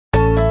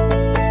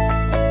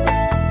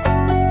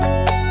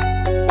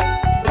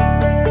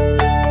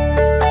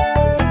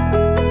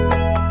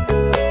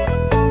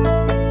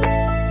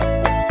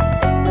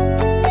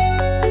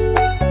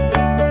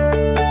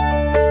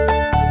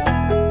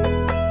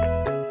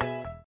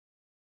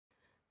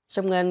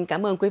Song Ngân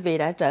cảm ơn quý vị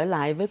đã trở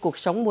lại với Cuộc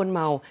sống muôn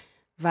màu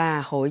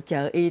và hội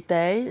chợ y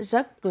tế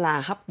rất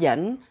là hấp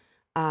dẫn.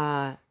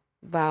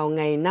 Vào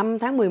ngày 5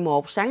 tháng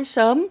 11 sáng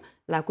sớm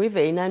là quý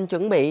vị nên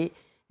chuẩn bị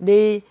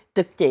đi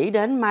trực chỉ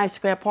đến My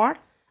Squareport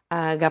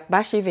gặp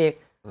bác sĩ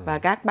Việt và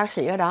các bác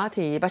sĩ ở đó.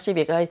 Thì bác sĩ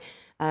Việt ơi,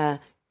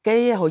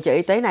 cái hội chợ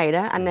y tế này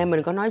đó, anh em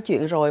mình có nói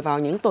chuyện rồi vào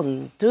những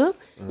tuần trước,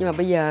 nhưng mà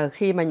bây giờ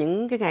khi mà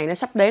những cái ngày nó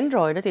sắp đến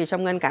rồi đó thì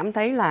Song Ngân cảm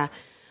thấy là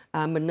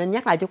mình nên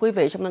nhắc lại cho quý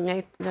vị. Song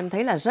Ngân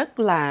thấy là rất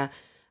là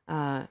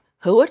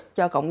hữu ích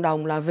cho cộng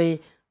đồng, là vì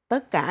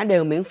tất cả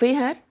đều miễn phí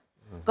hết.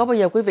 Có bao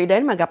giờ quý vị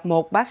đến mà gặp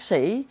một bác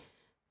sĩ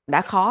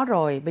đã khó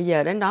rồi, bây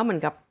giờ đến đó mình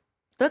gặp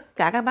tất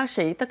cả các bác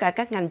sĩ, tất cả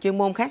các ngành chuyên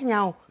môn khác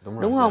nhau,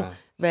 đúng không? Yeah.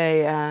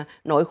 Về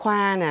nội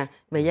khoa nè,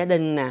 về gia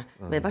đình nè,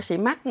 về bác sĩ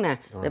mắt nè,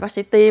 về bác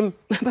sĩ tim.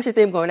 Bác sĩ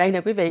tim ngồi đây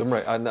nè quý vị. Đúng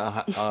rồi.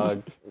 Hồi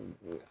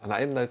nãy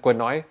em quên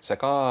nói sẽ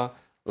có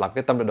làm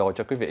cái tâm đồ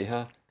cho quý vị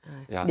ha.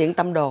 Yeah. Điện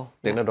tâm đồ.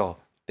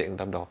 Điện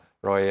tâm đồ.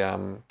 Rồi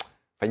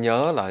phải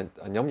nhớ là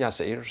nhóm nha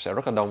sĩ sẽ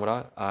rất là đông ở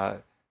đó.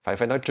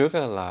 Phải nói trước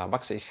là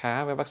bác sĩ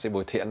Khá với bác sĩ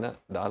Bùi Thiện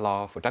đã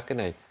lo phụ trách cái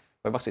này,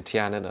 với bác sĩ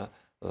Tian nữa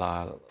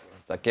là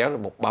sẽ kéo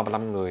được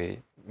 35 người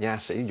nha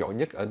sĩ giỏi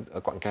nhất ở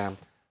Quảng Cam,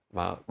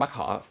 mà bắt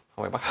họ,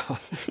 không phải bắt họ,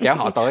 kéo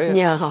họ tới,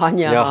 nhờ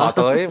họ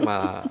tới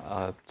mà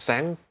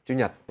sáng chủ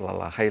nhật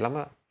là hay lắm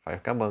á. Phải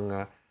cảm ơn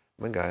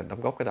mấy người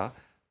đóng góp cái đó.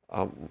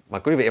 Mà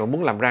quý vị mà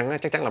muốn làm răng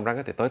chắc chắn làm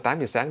răng thì tới 8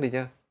 giờ sáng đi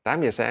nha.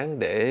 8 giờ sáng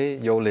để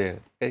vô liền,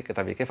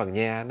 tại vì cái phần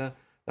nha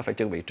nó phải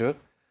chuẩn bị trước.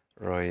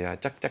 Rồi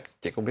chắc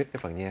chị cũng biết cái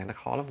phần nha nó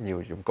khó lắm,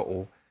 nhiều dụng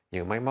cụ,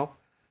 nhiều máy móc,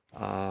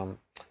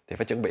 thì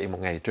phải chuẩn bị một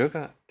ngày trước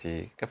á,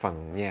 thì cái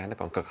phần nha nó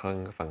còn cực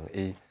hơn cái phần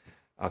y.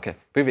 Ok,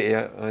 quý vị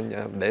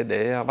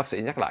để bác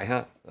sĩ nhắc lại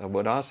ha,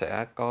 bữa đó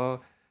sẽ có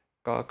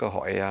cơ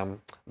hội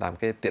làm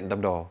cái tiện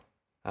tâm đồ,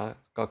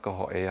 có cơ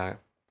hội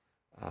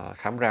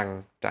khám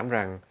răng, trám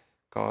răng,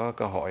 có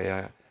cơ hội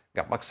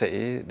gặp bác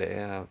sĩ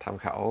để tham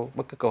khảo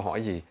bất cứ câu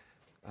hỏi gì,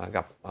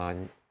 gặp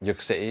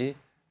dược sĩ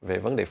về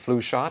vấn đề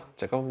flu shot,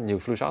 sẽ có nhiều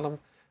flu shot lắm.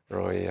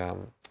 Rồi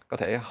có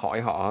thể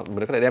hỏi họ,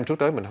 mình có thể đem thuốc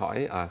tới mình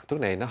hỏi thuốc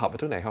này nó hợp với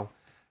thuốc này không.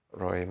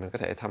 Rồi mình có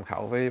thể tham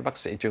khảo với bác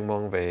sĩ chuyên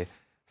môn về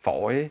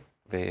phổi,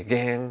 về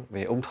gan,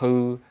 về ung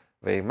thư,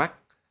 về mắt,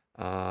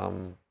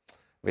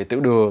 về tiểu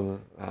đường,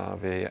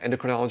 về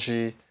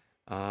endocrinology.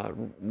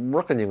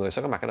 Rất là nhiều người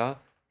sẽ có mặt ở đó.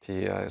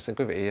 Thì xin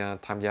quý vị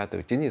tham gia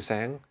từ 9 giờ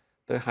sáng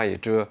tới 2 giờ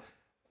trưa.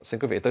 Xin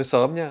quý vị tới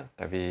sớm nhé,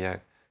 tại vì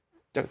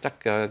chắc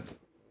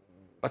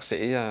bác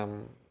sĩ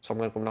Song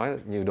Ngân cũng nói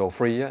nhiều đồ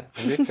free á,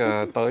 không biết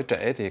tới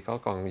trễ thì có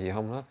còn gì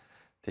không đó.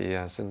 Thì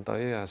xin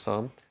tới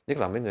sớm, nhất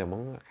là mấy người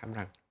muốn khám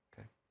răng.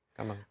 Okay.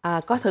 Cảm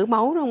ơn. Có thử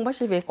máu không bác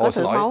sĩ Việt? Có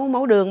thử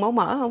máu đường, máu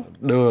mỡ không?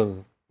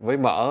 Đường với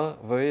mỡ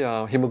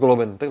với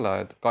hemoglobin, tức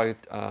là coi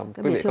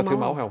quý vị có thiếu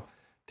máu không.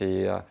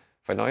 Thì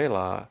phải nói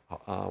là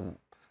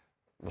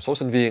một số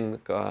sinh viên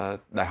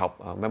đại học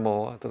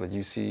Memo, tức là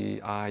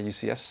UCI,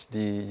 UCSD,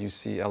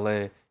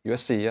 UCLA,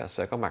 USC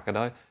sẽ có mặt ở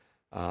đó,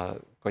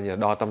 coi như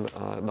là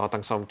đo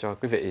tăng xong cho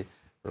quý vị,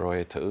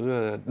 rồi thử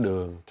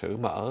đường, thử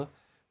mỡ,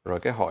 rồi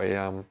cái hội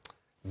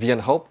VIET,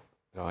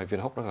 rồi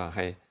VIET rất là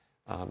hay.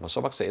 Một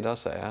số bác sĩ đó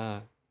sẽ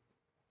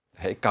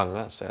hãy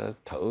cần sẽ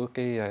thử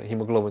cái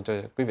hemoglobin cho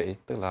quý vị,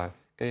 tức là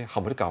cái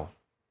hồng huyết cầu.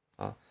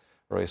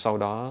 Rồi sau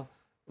đó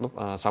lúc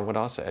xong cái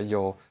đó sẽ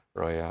vô,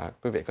 rồi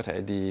quý vị có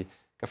thể đi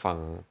cái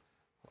phần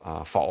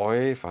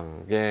phổi,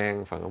 phần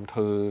gan, phần ung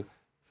thư,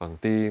 phần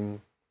tim,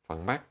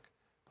 phần mắt.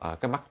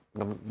 Cái mắt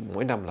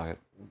mỗi năm là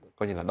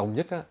coi như là đông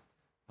nhất á.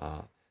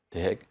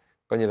 Thì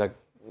coi như là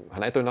hồi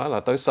nãy tôi nói là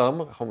tới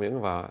sớm, không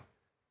những vào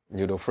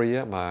nhiều đồ free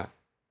á, mà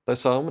tới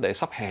sớm để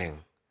sắp hàng.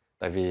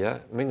 Tại vì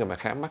mấy người mà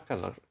khám mắt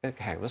là cái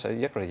hàng nó sẽ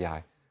rất là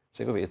dài.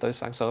 Xin quý vị tới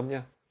sáng sớm nhé.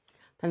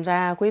 Thành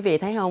ra quý vị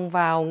thấy không,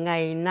 vào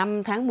ngày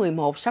 5 tháng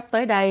 11 sắp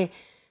tới đây,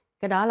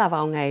 cái đó là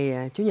vào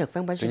ngày Chủ nhật phải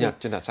không bác sĩ?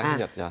 Chủ nhật, sáng Chủ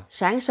nhật. Dạ.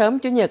 Sáng sớm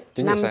Chủ nhật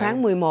 5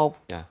 tháng 11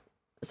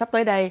 sắp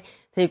tới đây.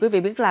 Thì quý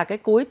vị biết là cái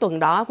cuối tuần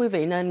đó quý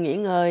vị nên nghỉ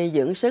ngơi,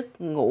 dưỡng sức,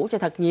 ngủ cho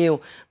thật nhiều.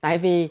 Tại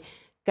vì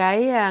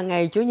cái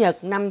ngày Chủ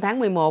nhật 5 tháng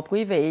 11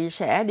 quý vị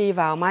sẽ đi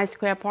vào My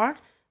Squareport.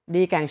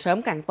 Đi càng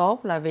sớm càng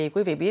tốt, là vì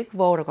quý vị biết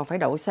vô rồi còn phải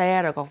đậu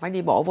xe, rồi còn phải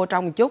đi bộ vô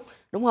trong một chút,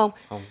 đúng không?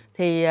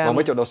 Thì mà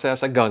mấy chỗ đậu xe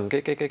sẽ gần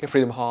cái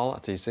Freedom Hall,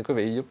 thì xin quý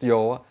vị giúp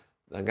vô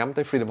ngắm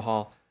tới Freedom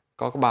Hall.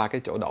 Có 3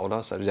 cái chỗ đậu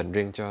đó sẽ dành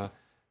riêng cho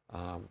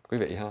quý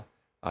vị ha.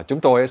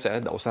 Chúng tôi sẽ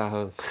đậu xa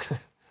hơn.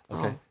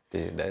 Ok. Thì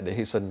để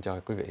hy sinh cho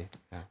quý vị.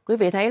 Quý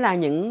vị thấy là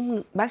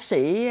những bác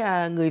sĩ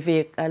người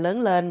Việt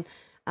lớn lên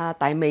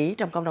tại Mỹ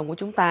trong cộng đồng của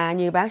chúng ta,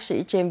 như bác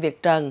sĩ James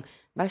Việt Trần,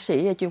 bác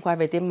sĩ chuyên khoa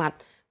về tim mạch,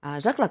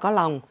 rất là có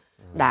lòng,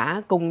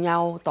 đã cùng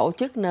nhau tổ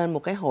chức nên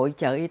một cái hội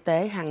chợ y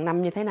tế hàng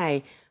năm như thế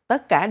này.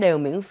 Tất cả đều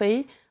miễn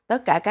phí,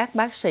 tất cả các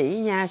bác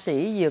sĩ, nha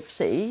sĩ, dược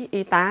sĩ,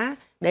 y tá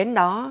đến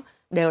đó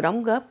đều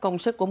đóng góp công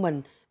sức của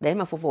mình để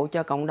mà phục vụ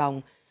cho cộng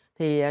đồng.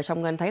 thì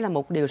Song Ngân thấy là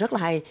một điều rất là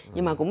hay.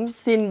 Nhưng mà cũng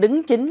xin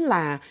đính chính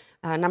là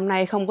năm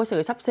nay không có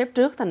sự sắp xếp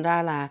trước, thành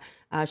ra là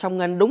Song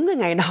Ngân đúng cái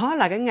ngày đó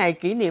là cái ngày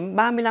kỷ niệm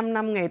 35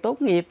 năm ngày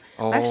tốt nghiệp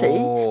bác sĩ.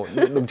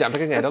 Đụng chạm tới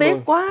cái ngày đó tiếc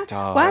luôn. quá,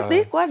 Trời quá ơi.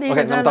 tiếc quá đi. Ok,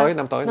 Thành ra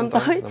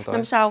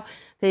năm sau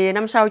thì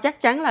năm sau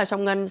chắc chắn là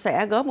Song Ngân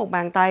sẽ góp một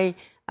bàn tay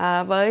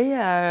với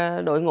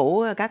đội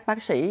ngũ các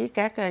bác sĩ,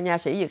 các nha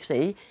sĩ, dược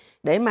sĩ,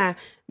 để mà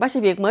bác sĩ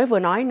Việt mới vừa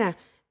nói nè,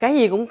 cái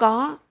gì cũng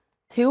có,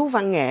 thiếu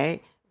văn nghệ.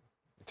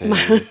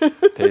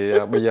 Thì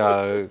bây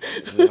giờ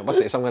bác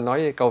sĩ Song Ngân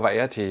nói câu vậy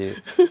á, thì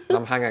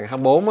năm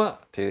 2024 á,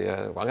 thì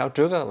quảng cáo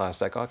trước á, là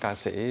sẽ có ca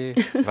sĩ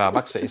và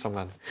bác sĩ Song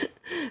Ngân.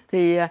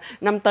 Thì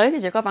năm tới thì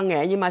sẽ có văn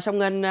nghệ, nhưng mà Song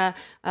Ngân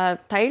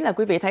thấy là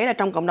quý vị thấy là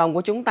trong cộng đồng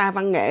của chúng ta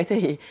văn nghệ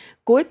thì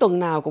cuối tuần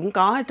nào cũng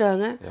có hết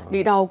trơn á,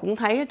 đi đâu cũng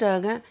thấy hết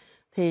trơn á.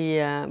 Thì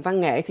văn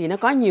nghệ thì nó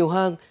có nhiều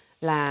hơn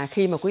là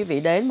khi mà quý vị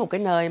đến một cái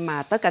nơi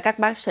mà tất cả các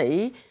bác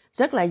sĩ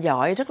rất là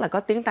giỏi, rất là có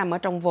tiếng tăm ở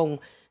trong vùng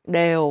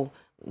đều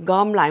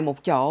gom lại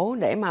một chỗ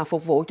để mà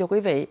phục vụ cho quý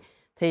vị,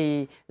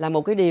 thì là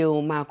một cái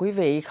điều mà quý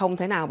vị không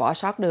thể nào bỏ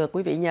sót được.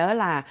 Quý vị nhớ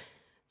là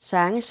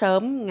sáng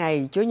sớm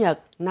ngày Chủ nhật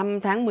 5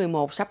 tháng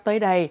 11 sắp tới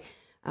đây,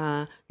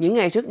 những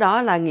ngày trước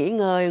đó là nghỉ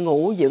ngơi,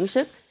 ngủ, dưỡng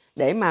sức,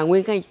 để mà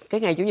nguyên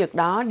cái ngày Chủ nhật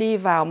đó đi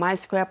vào My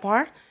Square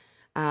Park,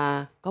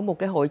 có một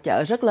cái hội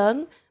chợ rất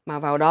lớn, mà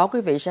vào đó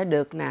quý vị sẽ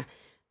được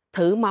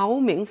thử máu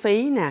miễn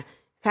phí nè,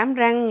 khám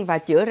răng và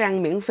chữa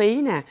răng miễn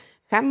phí nè,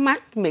 khám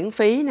mắt miễn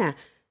phí nè,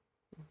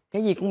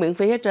 cái gì cũng miễn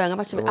phí hết trơn á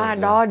bác sĩ.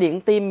 Đo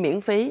điện tim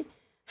miễn phí,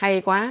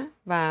 hay quá.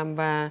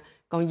 Và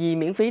còn gì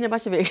miễn phí nữa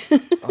bác sĩ Việt?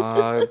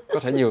 Có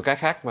thể nhiều cái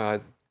khác mà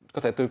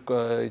có thể tôi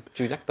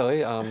chưa nhắc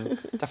tới,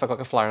 chắc phải có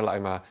cái flyer lại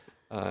mà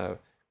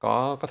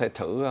có thể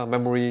thử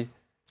memory,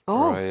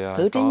 rồi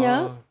thử trí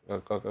nhớ,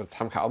 có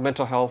tham khảo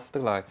mental health,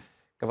 tức là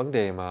cái vấn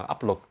đề mà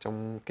áp lực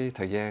trong cái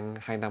thời gian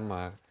 2 năm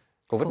mà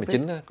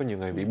Covid-19 á, có nhiều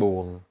người bị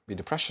buồn, bị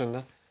depression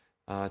á,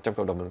 trong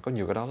cộng đồng mình có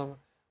nhiều cái đó lắm.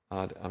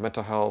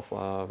 Mental health,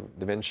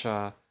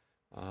 dementia,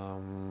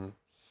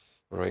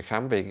 rồi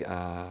khám về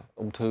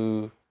ung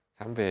thư,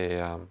 khám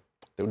về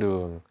tiểu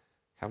đường,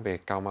 khám về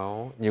cao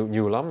máu,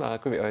 nhiều lắm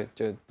quý vị ơi.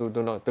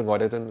 Tôi ngồi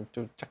đây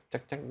tôi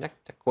chắc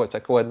sẽ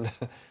quên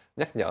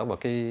nhắc nhở một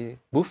cái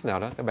booth nào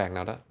đó, cái bàn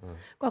nào đó.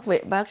 Các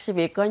vị bác sĩ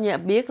Việt có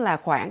biết là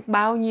khoảng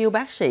bao nhiêu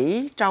bác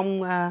sĩ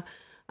trong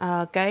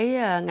cái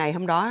ngày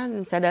hôm đó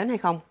sẽ đến hay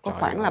không? Có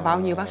khoảng là bao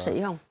nhiêu bác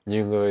sĩ không?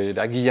 Nhiều người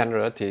đã ghi danh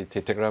rồi đó,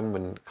 thì thực ra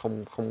mình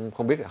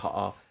không biết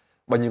họ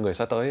bao nhiêu người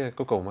sẽ tới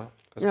cuối cùng á.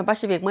 Nhưng mà bác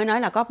sĩ Việt mới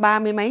nói là có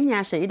 30 mấy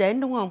nha sĩ đến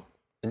đúng không?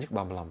 Ít nhất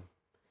 35.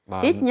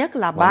 Ít nhất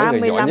là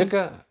 35.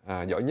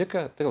 Giỏi nhất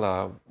á, tức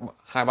là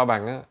 2-3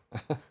 bằng á.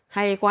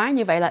 Hay quá,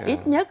 như vậy là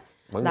ít nhất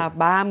là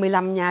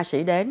 35 nha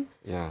sĩ đến.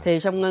 Thì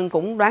Song Ngân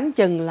cũng đoán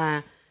chừng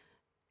là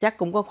chắc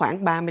cũng có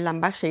khoảng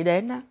 35 bác sĩ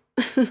đến đó.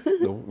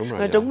 Đúng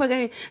rồi.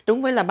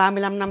 Trúng với là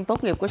 35 năm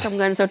tốt nghiệp của Song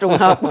Ngân, sao trùng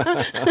hợp quá.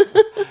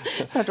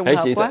 Sao trùng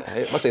hợp quá.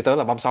 Bác sĩ tới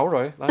là 36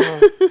 rồi.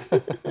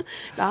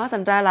 Đó,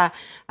 thành ra là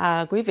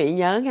quý vị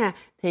nhớ nha,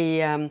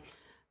 thì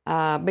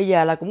bây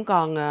giờ là cũng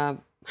còn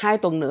 2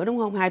 tuần nữa đúng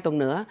không? 2 tuần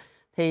nữa.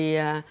 Thì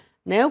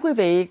nếu quý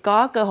vị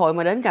có cơ hội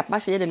mà đến gặp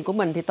bác sĩ gia đình của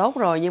mình thì tốt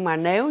rồi. Nhưng mà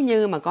nếu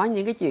như mà có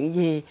những cái chuyện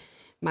gì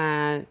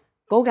mà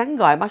cố gắng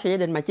gọi bác sĩ gia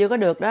đình mà chưa có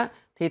được đó,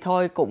 thì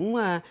thôi cũng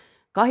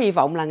có hy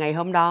vọng là ngày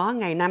hôm đó,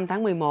 ngày 5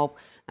 tháng 11,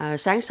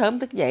 sáng sớm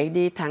thức dậy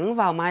đi thẳng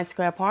vào My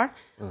Square Park,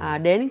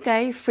 đến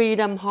cái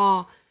Freedom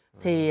Hall,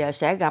 thì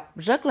sẽ gặp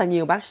rất là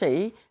nhiều bác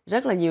sĩ,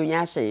 rất là nhiều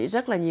nha sĩ,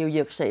 rất là nhiều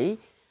dược sĩ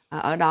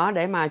ở đó,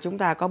 để mà chúng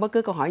ta có bất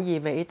cứ câu hỏi gì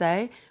về y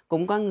tế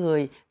cũng có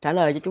người trả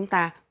lời cho chúng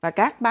ta. Và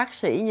các bác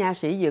sĩ, nha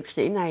sĩ, dược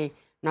sĩ này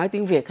nói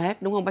tiếng Việt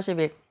hết, đúng không bác sĩ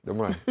Việt?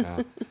 Đúng rồi.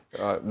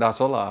 Đa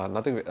số là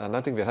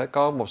nói tiếng Việt hết.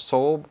 Có một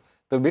số,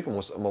 tôi biết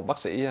một bác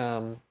sĩ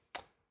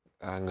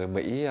người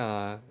Mỹ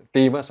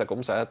tim á,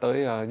 cũng sẽ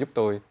tới giúp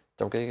tôi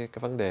trong cái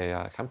vấn đề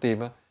khám tim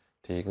á.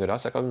 Thì người đó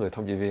sẽ có người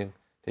thông dịch viên.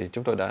 Thì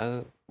chúng tôi đã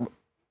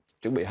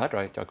chuẩn bị hết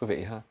rồi cho quý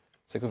vị ha.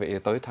 Xin quý vị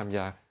tới tham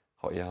gia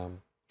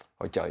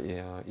hội chợ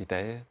y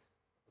tế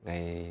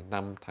ngày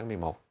 5 tháng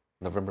 11,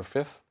 November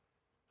 5th.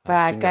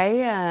 Và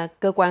cái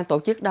cơ quan tổ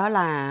chức đó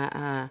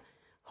là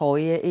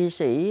Hội y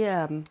sĩ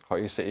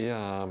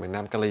miền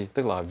Nam Cali,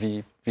 tức là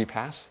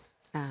VPAS.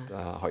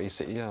 Hội y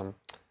sĩ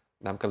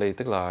Nam Cali,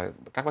 tức là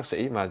các bác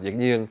sĩ mà dĩ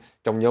nhiên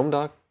trong nhóm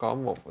đó có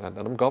một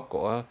đóng góp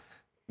của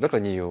rất là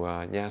nhiều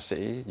nha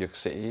sĩ, dược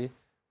sĩ,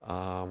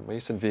 mấy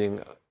sinh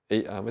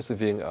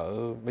viên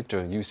ở mấy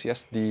trường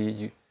UCSD,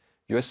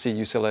 USC,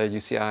 UCLA,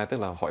 UCI, tức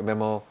là hội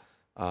Memo,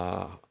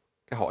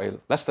 cái hội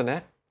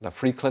Lestanet là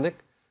Free Clinic,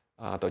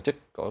 tổ chức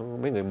của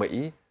mấy người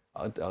Mỹ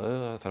ở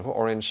thành phố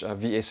Orange,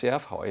 VACF,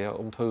 hội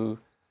ung thư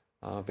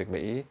Việt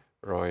Mỹ,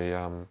 rồi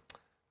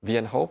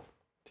VN Hope,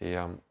 thì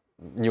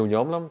nhiều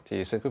nhóm lắm,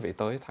 thì xin quý vị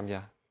tới tham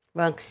gia.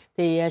 Vâng,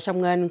 thì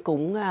Song Ngân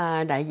cũng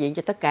đại diện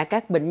cho tất cả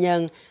các bệnh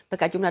nhân, tất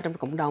cả chúng ta trong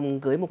cộng đồng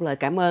gửi một lời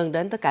cảm ơn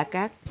đến tất cả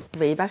các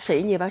vị bác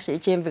sĩ như bác sĩ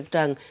James Việt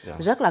Trần,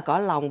 rất là có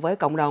lòng với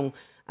cộng đồng,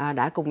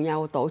 đã cùng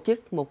nhau tổ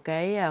chức một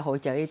cái hội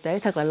chợ y tế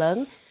thật là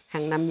lớn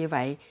hàng năm như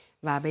vậy.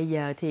 Và bây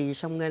giờ thì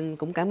Song Ngân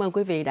cũng cảm ơn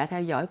quý vị đã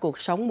theo dõi Cuộc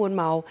Sống Muôn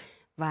Màu,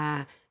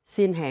 và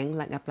Xin hẹn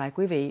là gặp lại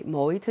quý vị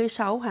mỗi thứ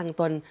Sáu hàng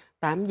tuần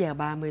 8 giờ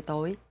 30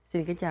 tối.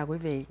 Xin kính chào quý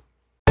vị.